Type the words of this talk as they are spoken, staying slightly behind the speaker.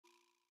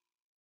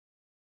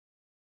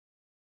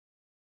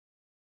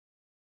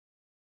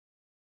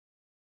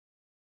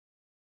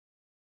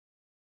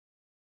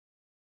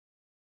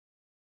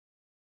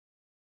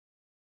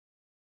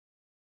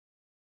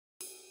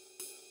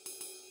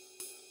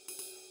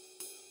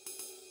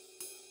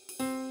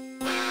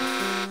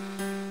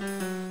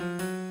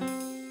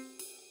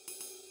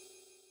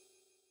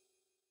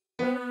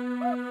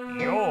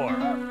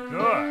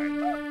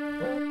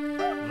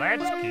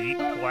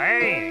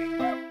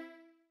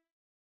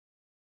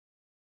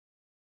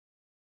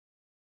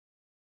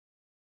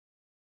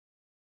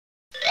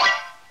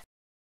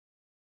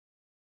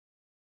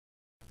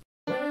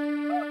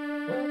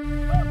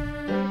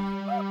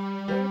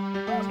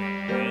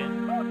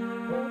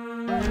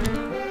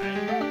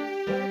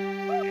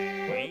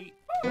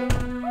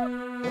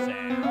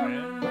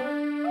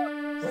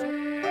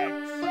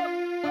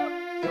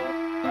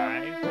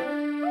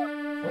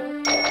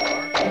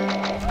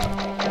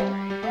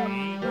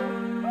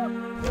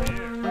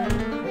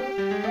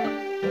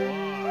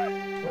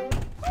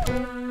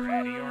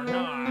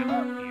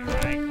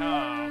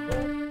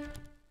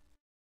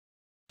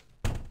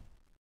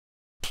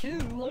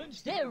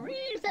Their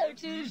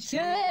researchers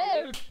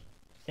check.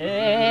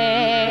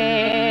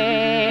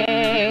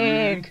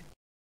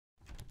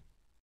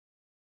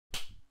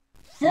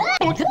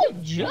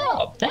 Good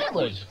job! That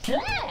was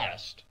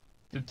fast!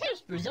 The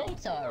test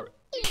results are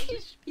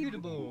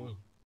indisputable.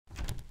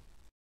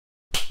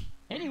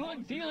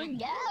 Anyone feeling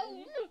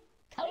down?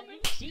 Come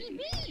and see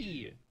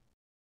me!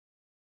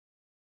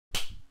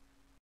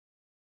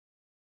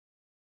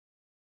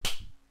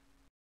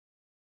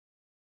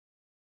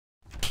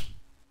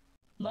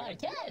 My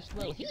test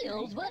will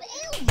heal what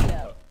ails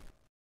you.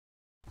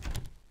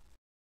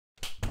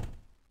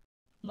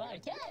 My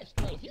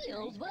test will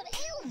heal what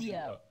ails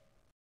you.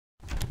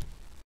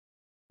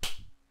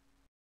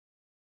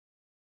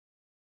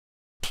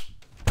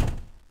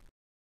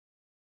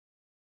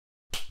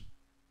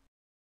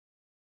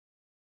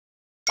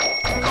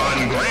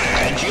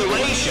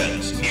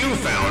 Congratulations! You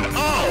found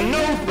all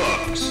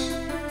notebooks!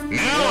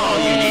 Now all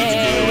you need to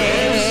do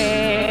is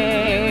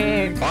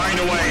find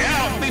a way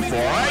out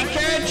before I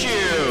catch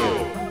you!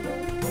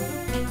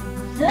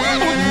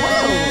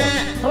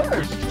 Whoa!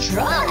 First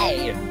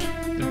try!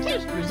 The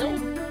test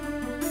result.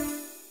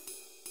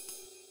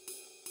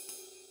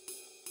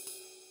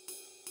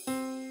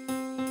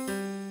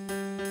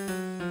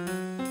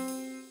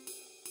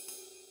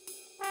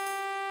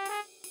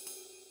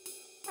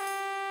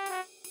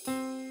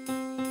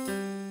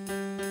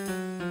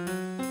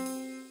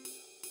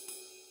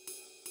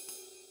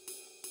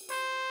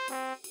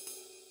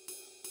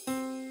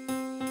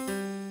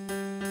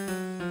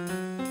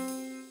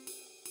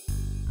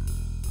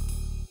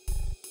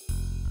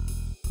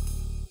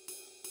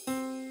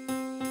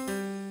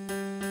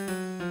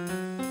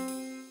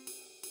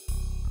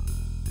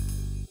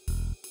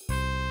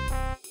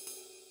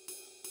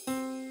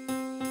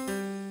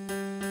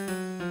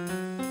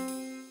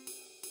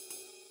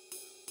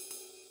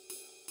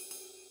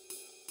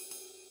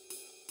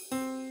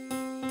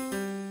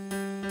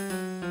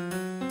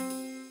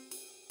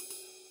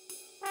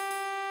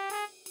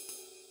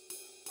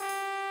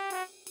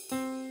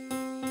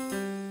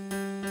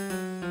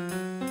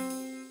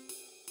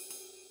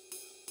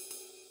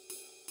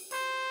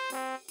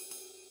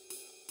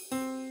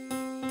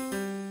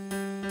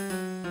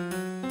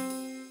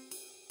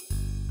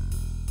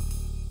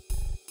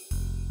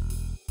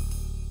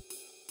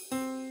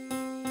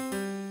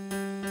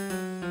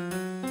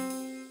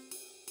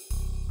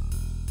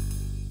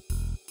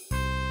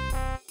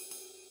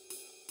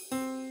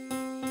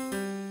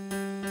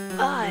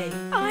 Hi,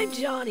 I'm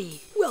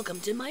Johnny. Welcome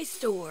to my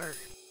store.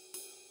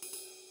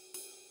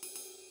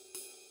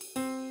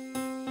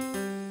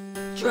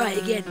 Try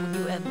again when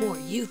you have more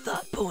you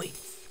thought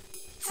points.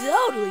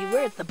 Totally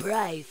worth the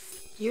price.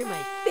 You're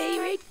my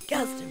favorite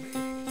customer.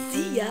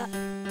 See ya.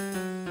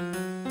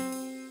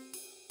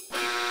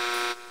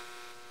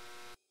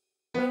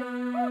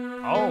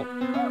 Oh,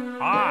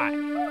 hi.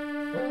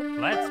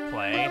 Let's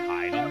play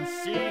hide and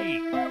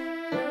seek.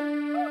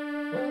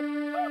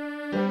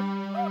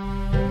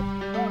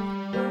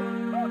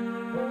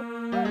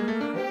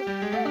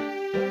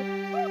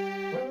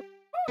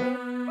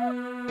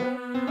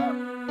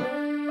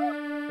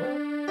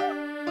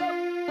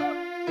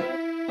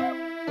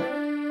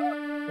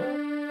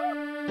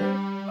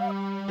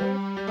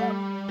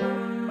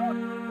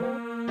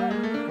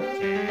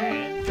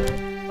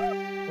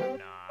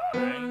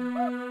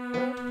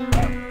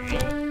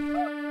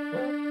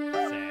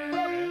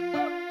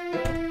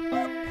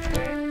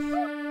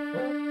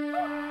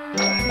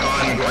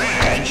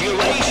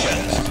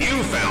 Congratulations!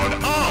 You found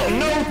all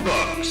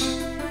notebooks!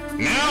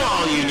 Now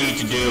all you need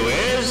to do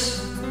is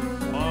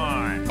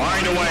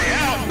find a way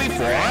out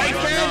before I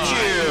catch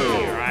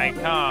you! Here I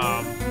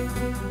come.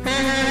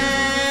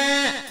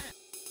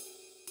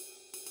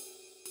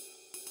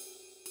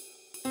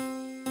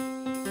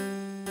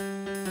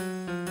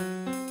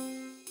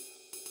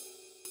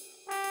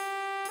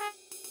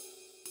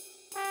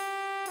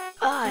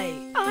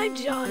 Hi, I'm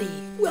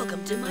Johnny.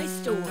 Welcome to my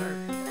store.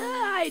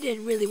 I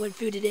didn't really want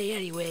food today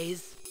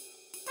anyways.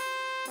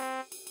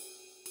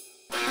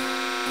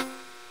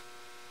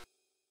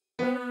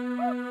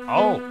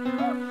 Oh,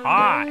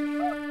 hi.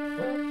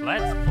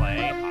 Let's play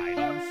hide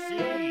and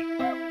seek.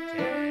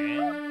 10,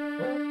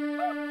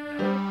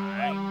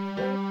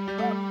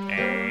 9,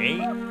 8,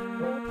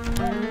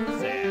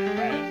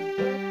 7,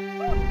 6, 5,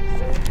 4,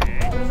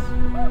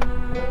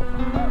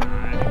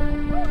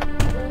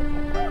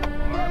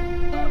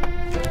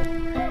 3, 2,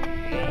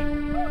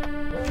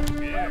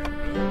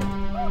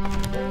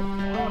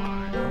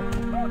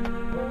 1.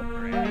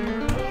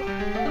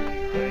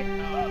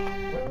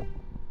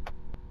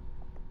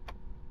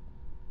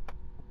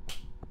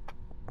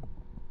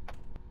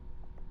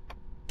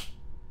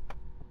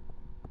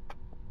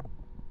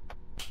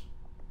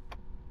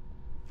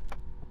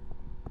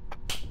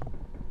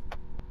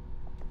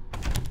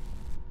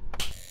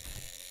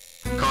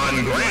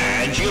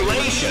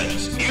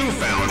 Congratulations! You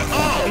found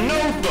all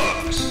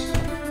notebooks!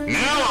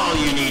 Now all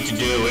you need to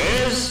do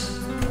is...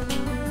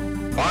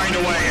 find a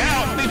way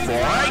out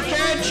before I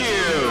catch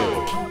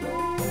you!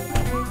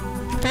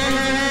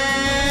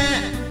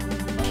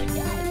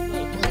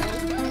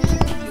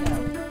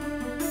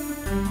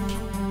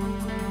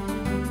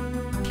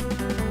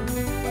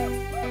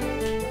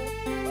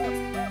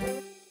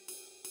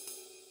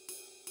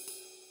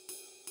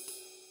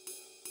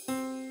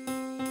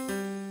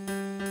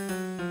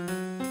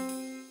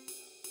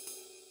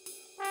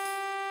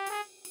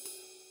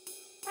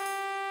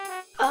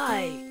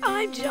 Hi,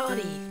 I'm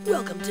Johnny.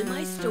 Welcome to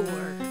my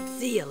store.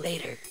 See you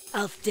later.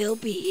 I'll still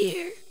be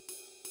here.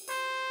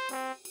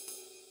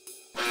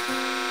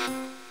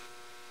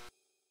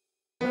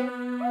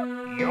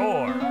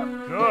 You're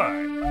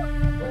good.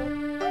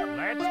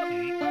 Let's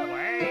keep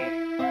playing.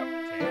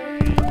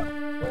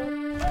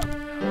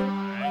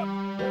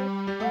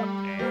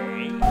 10,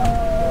 9,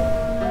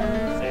 8,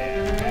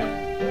 7,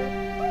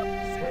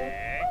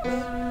 6,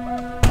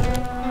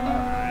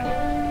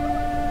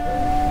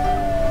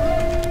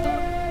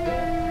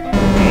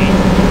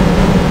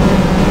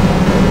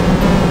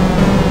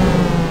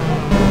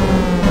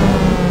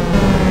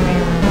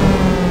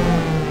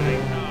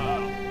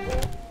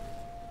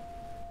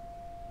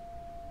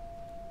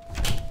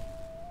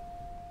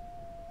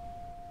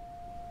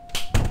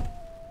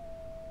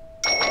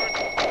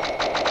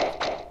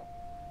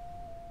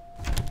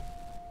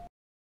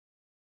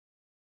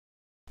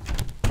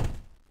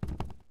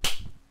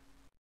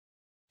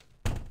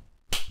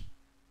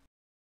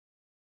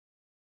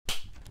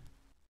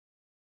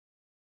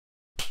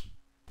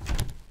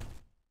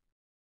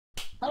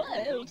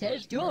 Hello,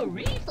 test your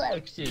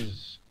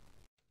reflexes.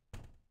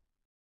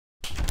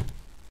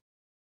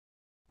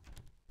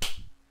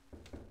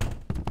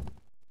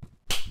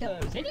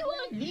 Does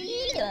anyone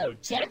need a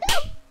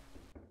checkup?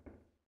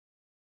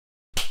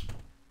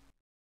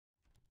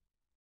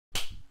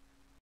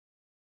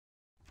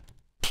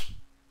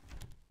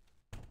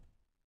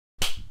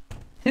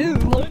 Who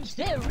wants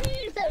their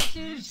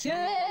reflexes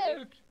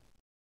checked?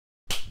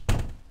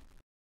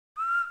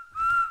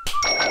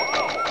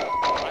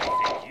 I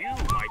think you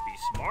might be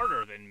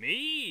smarter than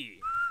me.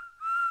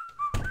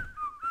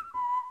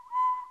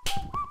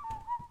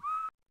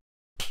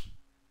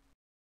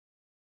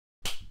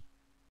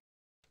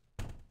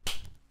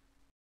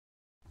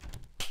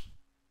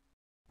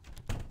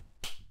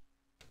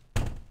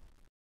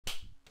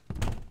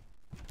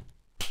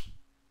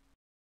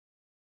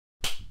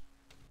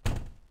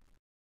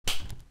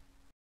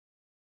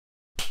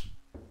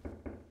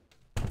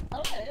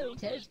 Hello,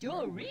 test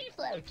your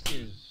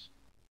reflexes.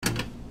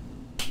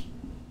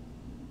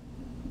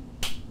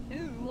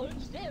 Who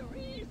wants their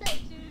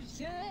reflexes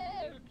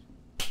checked?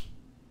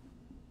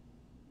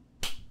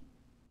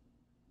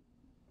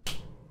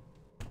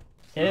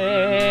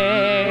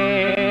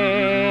 Egg.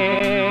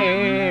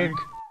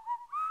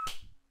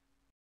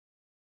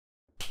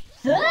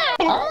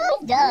 All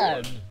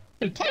done.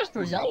 The test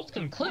results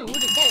conclude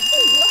that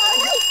you are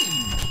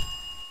healthy.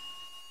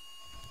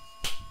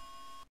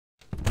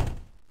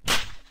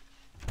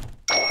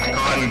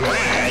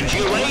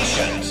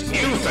 Congratulations!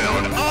 You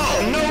found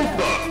all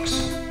notebooks!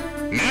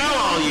 Now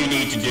all you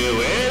need to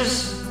do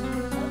is...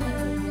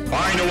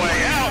 find a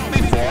way out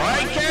before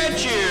I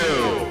catch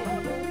you!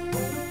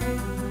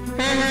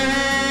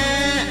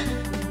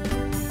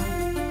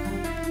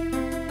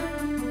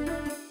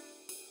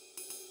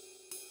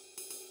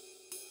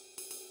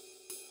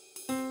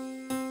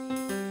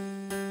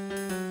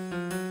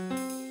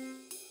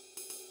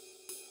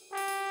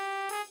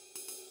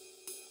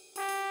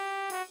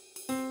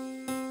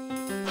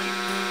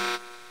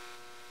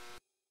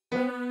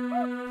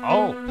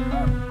 Oh,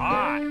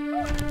 hi.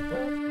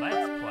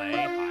 Let's play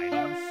hide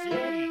and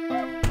seek.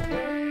 10,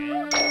 9,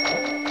 8,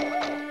 7,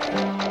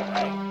 6,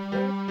 5,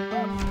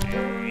 4,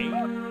 3,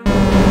 2,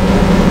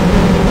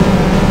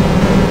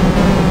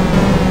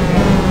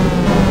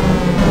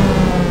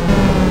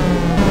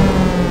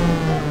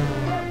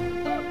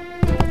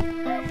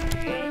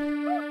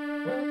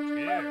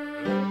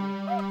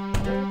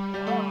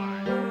 1.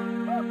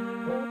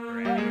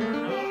 Ready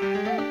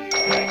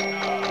or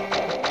not?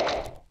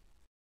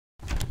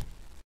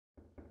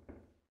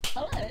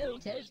 Hello,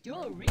 test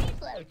your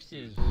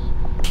reflexes.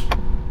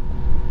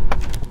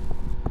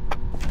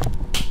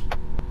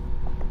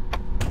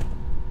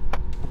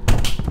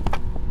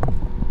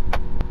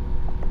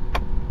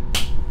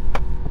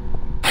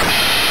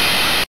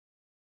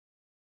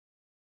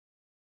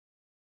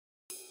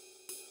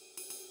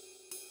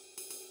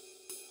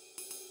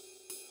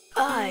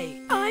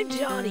 Hi, I'm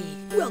Johnny.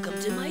 Welcome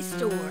to my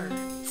store.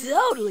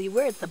 Totally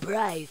worth the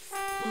price.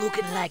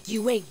 Looking like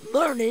you ain't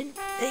learning.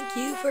 Thank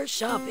you for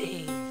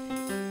shopping.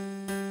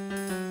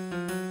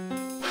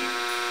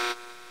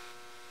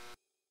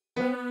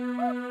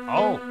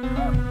 Oh,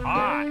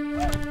 hi.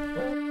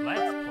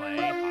 Let's play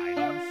hide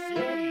and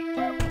seek.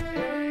 10,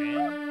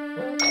 9,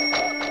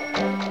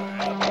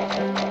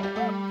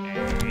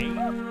 8,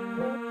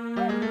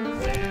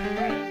 7, 6,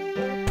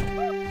 5,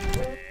 4,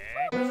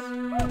 3,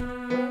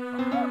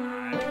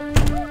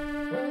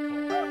 2, 1.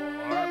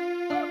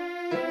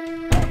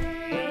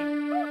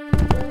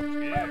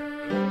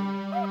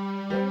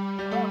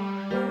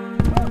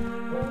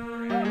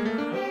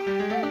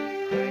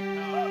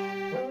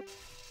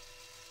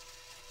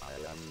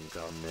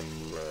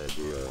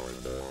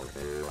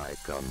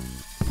 welcome.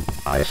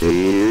 I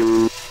see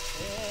you,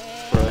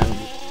 friend.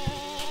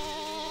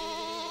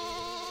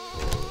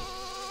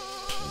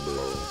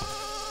 Blow.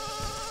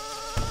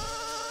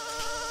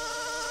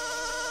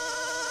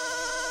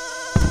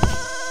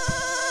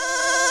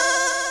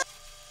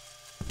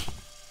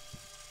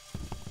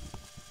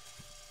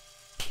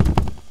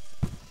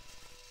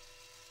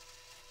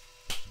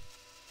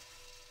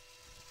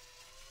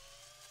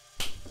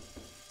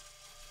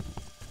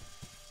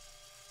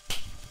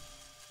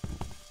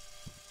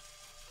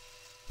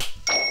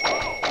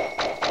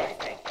 I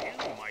think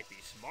you might be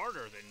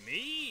smarter than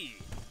me.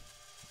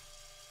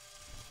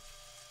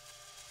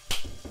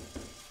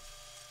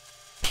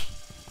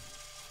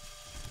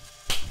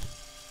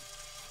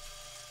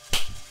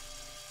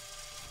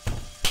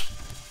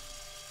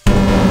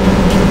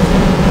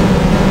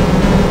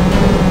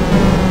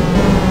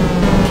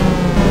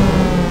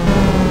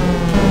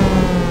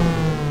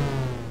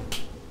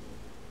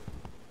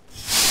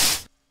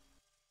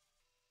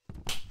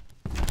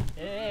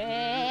 Egg.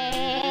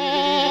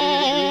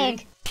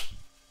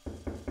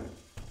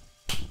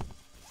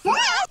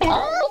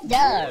 All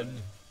done.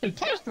 The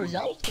test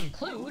results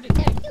conclude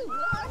that you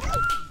are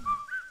healthy.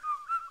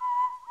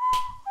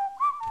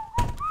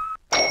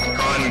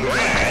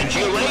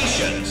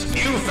 Congratulations!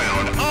 You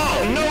found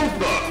all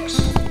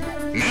notebooks!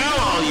 Now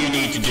all you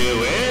need to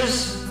do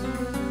is...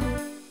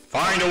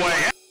 find a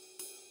way out.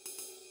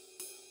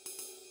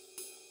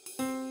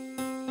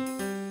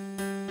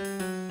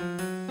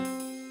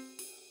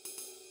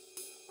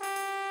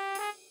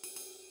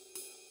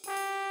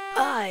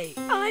 Hi,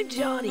 I'm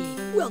Johnny.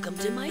 Welcome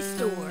to my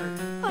store.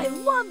 I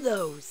love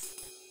those.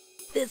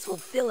 This will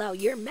fill out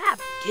your map.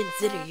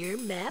 Consider your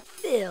map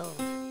filled.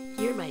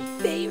 You're my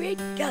favorite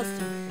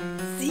customer.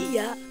 See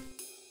ya.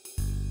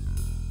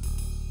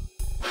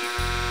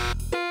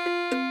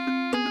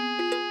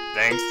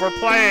 Thanks for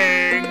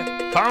playing.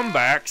 Come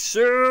back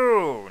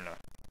soon.